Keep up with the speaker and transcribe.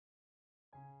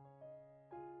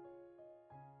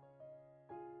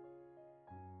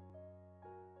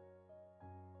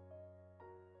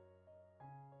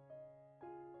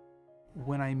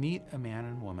When I meet a man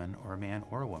and woman, or a man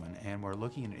or a woman, and we're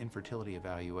looking at an infertility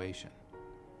evaluation,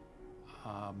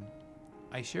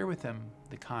 I share with them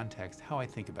the context, how I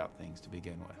think about things to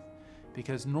begin with.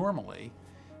 Because normally,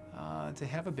 to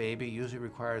have a baby usually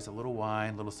requires a little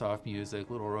wine, a little soft music,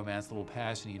 a little romance, a little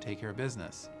passion, you take care of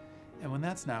business. And when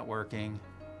that's not working,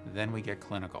 then we get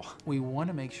clinical. We want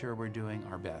to make sure we're doing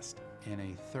our best in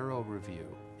a thorough review.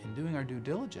 In doing our due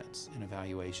diligence in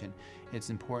evaluation,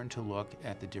 it's important to look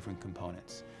at the different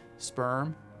components.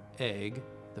 Sperm, egg,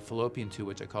 the fallopian tube,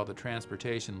 which I call the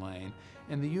transportation lane,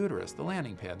 and the uterus, the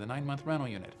landing pad, the 9-month rental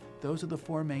unit. Those are the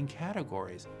 4 main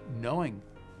categories. Knowing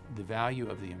the value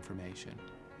of the information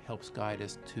helps guide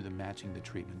us to matching the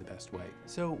treatment the best way.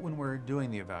 So when we're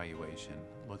doing the evaluation,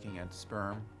 looking at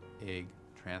sperm, egg,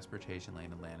 transportation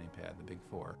lane, and landing pad, the big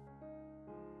 4,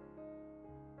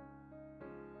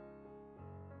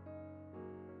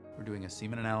 we're doing a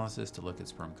semen analysis to look at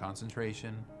sperm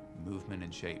concentration, movement,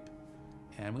 and shape.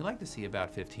 And we like to see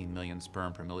about 15 million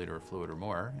sperm per milliliter of fluid or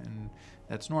more, and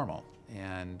that's normal.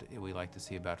 And we like to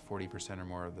see about 40% or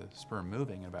more of the sperm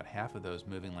moving, and about half of those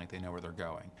moving like they know where they're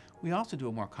going. We also do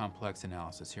a more complex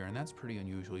analysis here, and that's pretty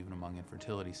unusual even among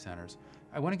infertility centers.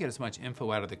 I want to get as much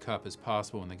info out of the cup as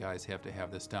possible when the guys have to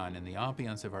have this done. And the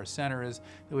ambiance of our center is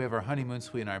that we have our honeymoon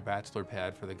suite and our bachelor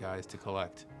pad for the guys to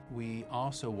collect. We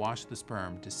also wash the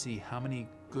sperm to see how many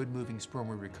good moving sperm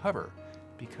we recover,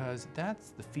 because that's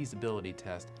the feasibility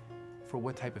test for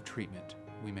what type of treatment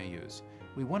we may use.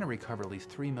 We want to recover at least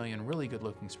 3 million really good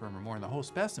looking sperm or more in the whole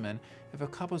specimen if a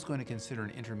couple is going to consider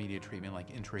an intermediate treatment like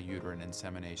intrauterine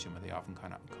insemination, what they often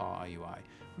call IUI.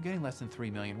 We're getting less than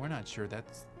 3 million. We're not sure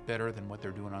that's better than what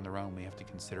they're doing on their own. We have to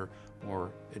consider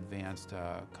more advanced,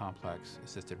 complex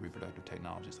assisted reproductive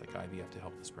technologies like IVF to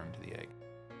help the sperm to the egg.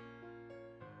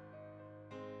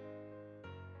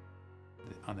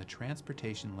 On the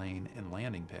transportation lane and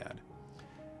landing pad,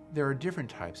 there are different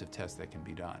types of tests that can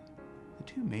be done. The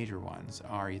 2 major ones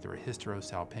are either a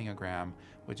hysterosalpingogram,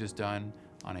 which is done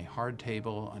on a hard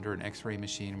table under an X-ray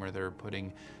machine where they're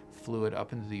putting fluid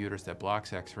up into the uterus that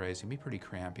blocks X-rays. It can be pretty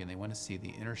crampy, and they want to see the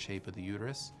inner shape of the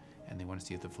uterus, and they want to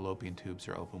see if the fallopian tubes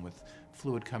are open with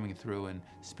fluid coming through and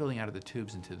spilling out of the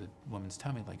tubes into the woman's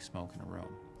tummy like smoke in a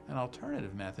room. An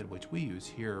alternative method, which we use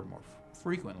here more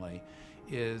frequently,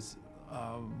 is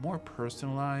more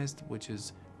personalized, which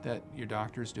is that your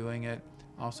doctor's doing it,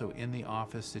 also in the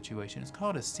office situation. It's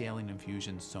called a saline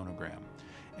infusion sonogram.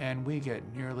 And we get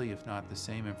nearly, if not the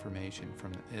same information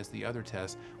as the other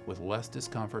tests with less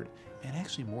discomfort and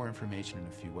actually more information in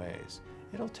a few ways.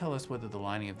 It'll tell us whether the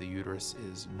lining of the uterus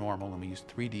is normal, and we use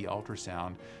 3D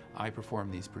ultrasound. I perform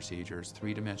these procedures,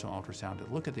 3-dimensional ultrasound,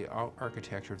 to look at the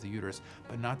architecture of the uterus,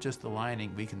 but not just the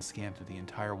lining. We can scan through the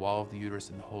entire wall of the uterus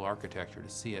and the whole architecture to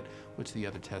see it, which the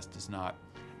other test does not.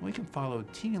 We can follow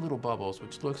teeny little bubbles,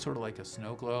 which look sort of like a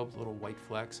snow globe, little white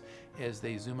flecks, as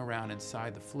they zoom around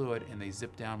inside the fluid and they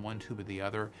zip down one tube or the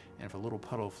other. And if a little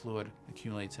puddle of fluid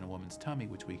accumulates in a woman's tummy,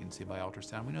 which we can see by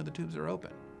ultrasound, we know the tubes are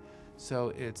open. So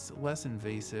it's less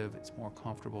invasive, it's more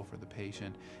comfortable for the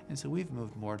patient, and so we've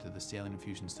moved more to the saline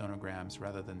infusion sonograms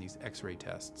rather than these X-ray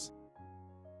tests.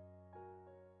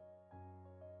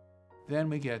 Then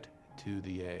we get to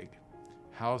the egg.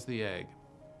 How's the egg?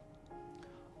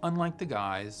 Unlike the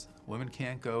guys, women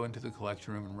can't go into the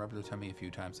collection room and rub their tummy a few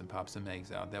times and pop some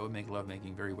eggs out. That would make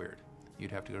lovemaking very weird.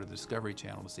 You'd have to go to the Discovery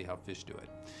Channel to see how fish do it.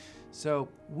 So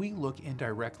we look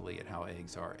indirectly at how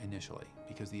eggs are initially,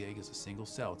 because the egg is a single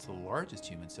cell. It's the largest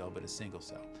human cell, but a single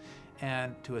cell.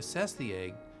 And to assess the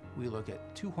egg, we look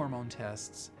at 2 hormone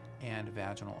tests and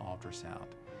vaginal ultrasound.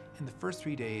 In the first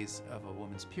 3 days of a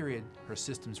woman's period, her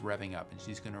system's revving up, and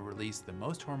she's going to release the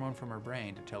most hormone from her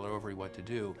brain to tell her ovary what to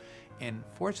do. And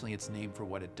fortunately, it's named for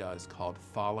what it does, called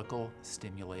follicle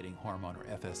stimulating hormone, or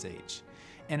FSH.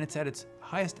 And it's at its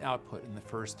highest output in the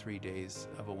first 3 days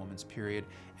of a woman's period.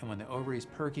 And when the ovary's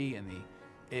perky and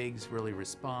the eggs really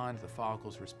respond, the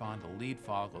follicles respond, the lead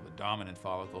follicle, the dominant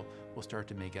follicle, will start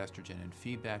to make estrogen and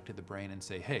feed back to the brain and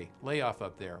say, hey, lay off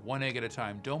up there, 1 egg at a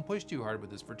time, don't push too hard with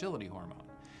this fertility hormone.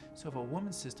 So if a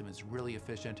woman's system is really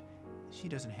efficient, she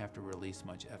doesn't have to release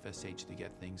much FSH to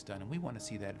get things done, and we want to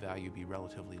see that value be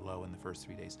relatively low in the first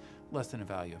 3 days, less than a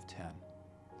value of 10.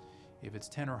 If it's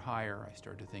 10 or higher, I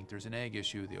start to think there's an egg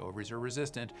issue, the ovaries are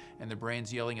resistant, and the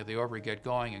brain's yelling at the ovary, get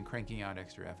going, and cranking out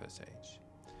extra FSH.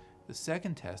 The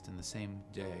second test in the same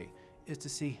day is to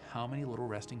see how many little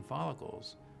resting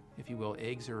follicles, if you will,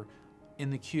 eggs are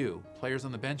in the queue. Players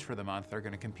on the bench for the month are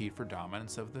going to compete for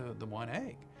dominance of the 1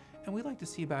 egg. And we like to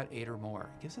see about 8 or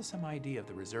more. It gives us some idea of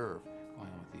the reserve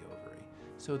going on with the ovary.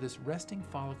 So this resting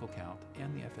follicle count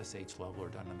and the FSH level are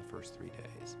done in the first 3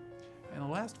 days. In the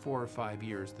last 4 or 5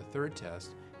 years, the third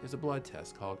test is a blood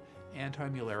test called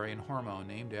anti-Mullerian hormone,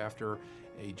 named after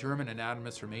a German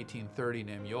anatomist from 1830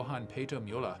 named Johann Peter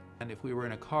Müller. And if we were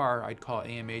in a car, I'd call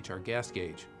AMH our gas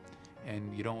gauge,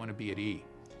 and you don't want to be at E.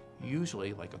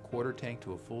 Usually, like a quarter tank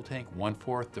to a full tank,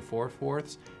 1/4 to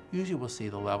 4/4, usually we'll see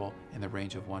the level in the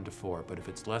range of 1 to 4. But if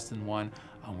it's less than 1,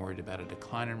 I'm worried about a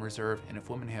decline in reserve. And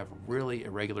if women have really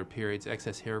irregular periods,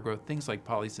 excess hair growth, things like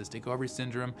polycystic ovary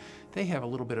syndrome, they have a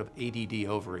little bit of ADD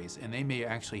ovaries, and they may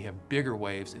actually have bigger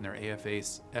waves in their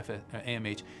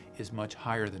AMH is much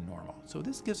higher than normal. So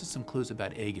this gives us some clues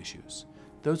about egg issues.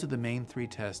 Those are the main 3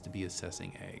 tests to be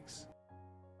assessing eggs.